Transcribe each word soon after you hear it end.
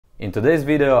In today's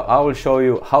video I will show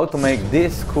you how to make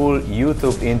this cool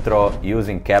YouTube intro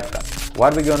using CapCut.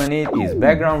 What we're gonna need is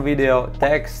background video,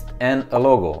 text and a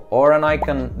logo or an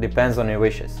icon, depends on your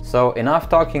wishes. So enough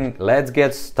talking, let's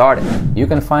get started. You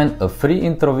can find a free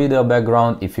intro video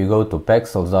background if you go to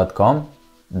pexels.com,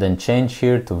 then change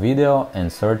here to video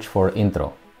and search for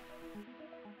intro.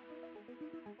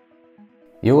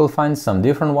 You will find some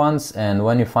different ones, and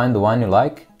when you find the one you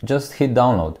like, just hit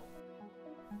download.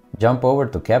 Jump over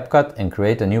to CapCut and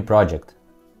create a new project.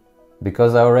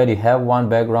 Because I already have one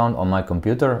background on my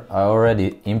computer, I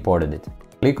already imported it.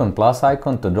 Click on plus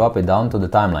icon to drop it down to the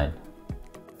timeline.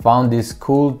 Found this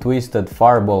cool twisted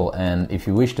fireball, and if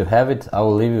you wish to have it, I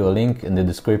will leave you a link in the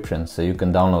description so you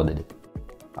can download it.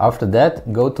 After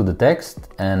that, go to the text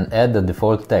and add the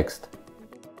default text.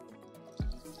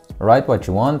 Write what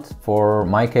you want. For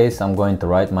my case, I'm going to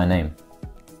write my name.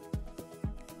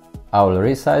 I will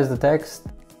resize the text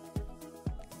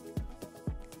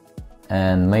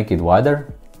and make it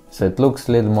wider so it looks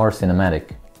a little more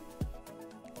cinematic.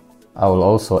 I will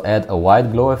also add a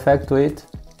white glow effect to it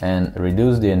and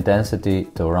reduce the intensity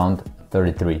to around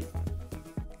 33.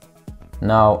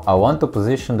 Now I want to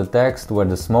position the text where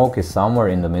the smoke is somewhere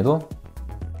in the middle.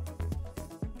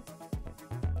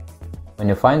 When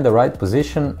you find the right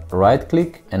position, right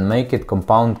click and make it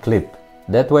compound clip.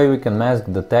 That way we can mask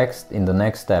the text in the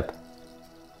next step.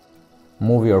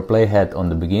 Move your playhead on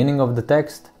the beginning of the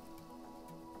text.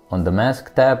 On the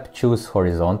mask tab, choose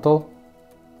horizontal.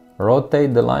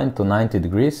 Rotate the line to 90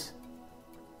 degrees.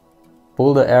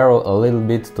 Pull the arrow a little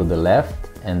bit to the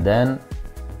left and then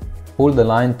pull the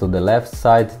line to the left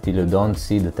side till you don't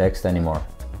see the text anymore.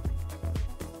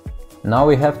 Now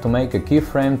we have to make a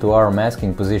keyframe to our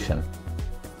masking position.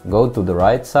 Go to the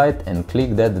right side and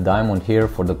click that diamond here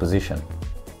for the position.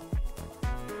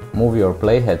 Move your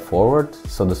playhead forward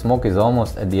so the smoke is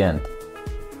almost at the end.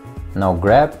 Now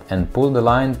grab and pull the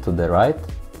line to the right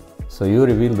so you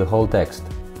reveal the whole text.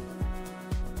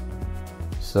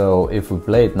 So if we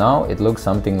play it now, it looks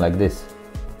something like this.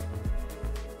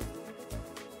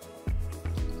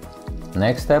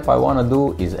 Next step I want to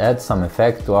do is add some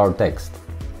effect to our text.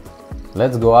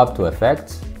 Let's go up to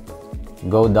effects,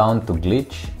 go down to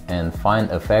glitch and find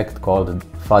effect called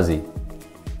fuzzy.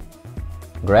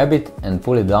 Grab it and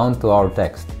pull it down to our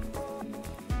text.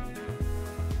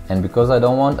 And because I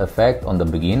don't want effect on the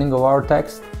beginning of our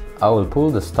text, I will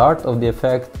pull the start of the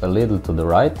effect a little to the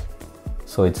right,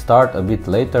 so it starts a bit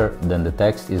later than the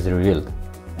text is revealed.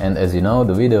 And as you know,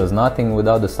 the video is nothing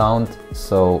without the sound,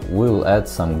 so we will add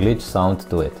some glitch sound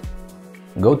to it.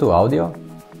 Go to audio,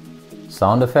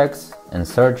 sound effects and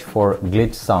search for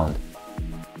glitch sound.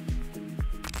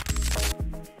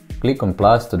 Click on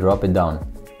plus to drop it down.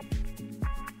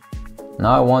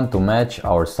 Now I want to match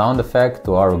our sound effect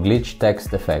to our glitch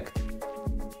text effect.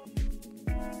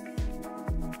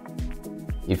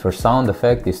 If your sound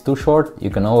effect is too short,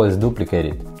 you can always duplicate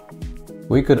it.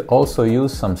 We could also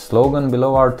use some slogan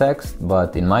below our text,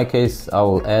 but in my case I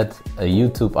will add a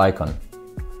YouTube icon.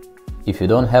 If you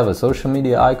don't have a social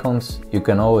media icons, you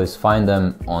can always find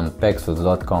them on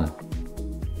pexels.com.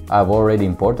 I've already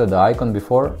imported the icon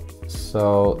before,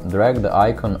 so drag the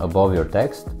icon above your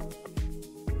text.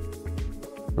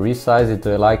 Resize it to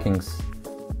your likings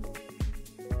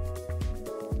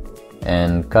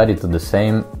and cut it to the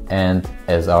same end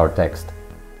as our text.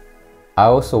 I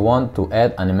also want to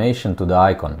add animation to the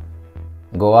icon.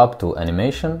 Go up to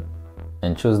animation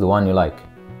and choose the one you like.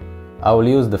 I will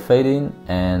use the fade in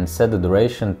and set the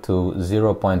duration to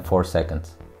 0.4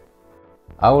 seconds.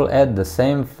 I will add the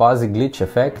same fuzzy glitch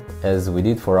effect as we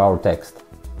did for our text.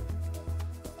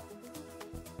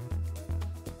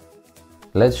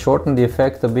 Let's shorten the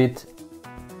effect a bit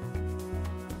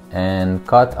and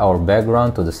cut our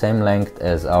background to the same length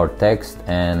as our text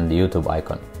and the YouTube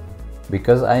icon.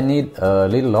 Because I need a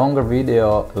little longer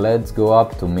video, let's go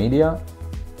up to media,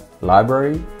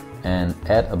 library and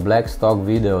add a black stock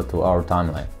video to our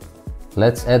timeline.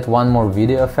 Let's add one more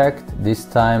video effect. This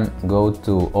time go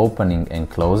to opening and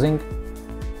closing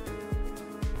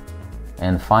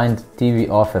and find TV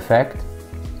off effect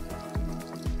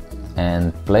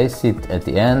and place it at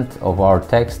the end of our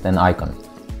text and icon.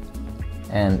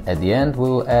 And at the end we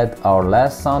will add our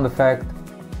last sound effect.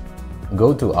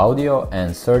 Go to audio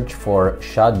and search for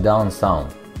shutdown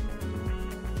sound.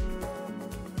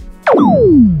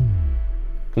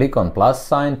 Click on plus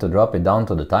sign to drop it down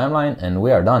to the timeline and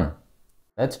we are done.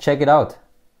 Let's check it out.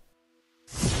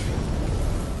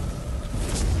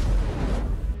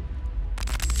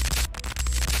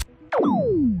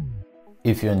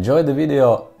 If you enjoyed the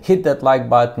video, hit that like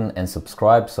button and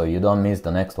subscribe so you don't miss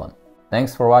the next one.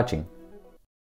 Thanks for watching.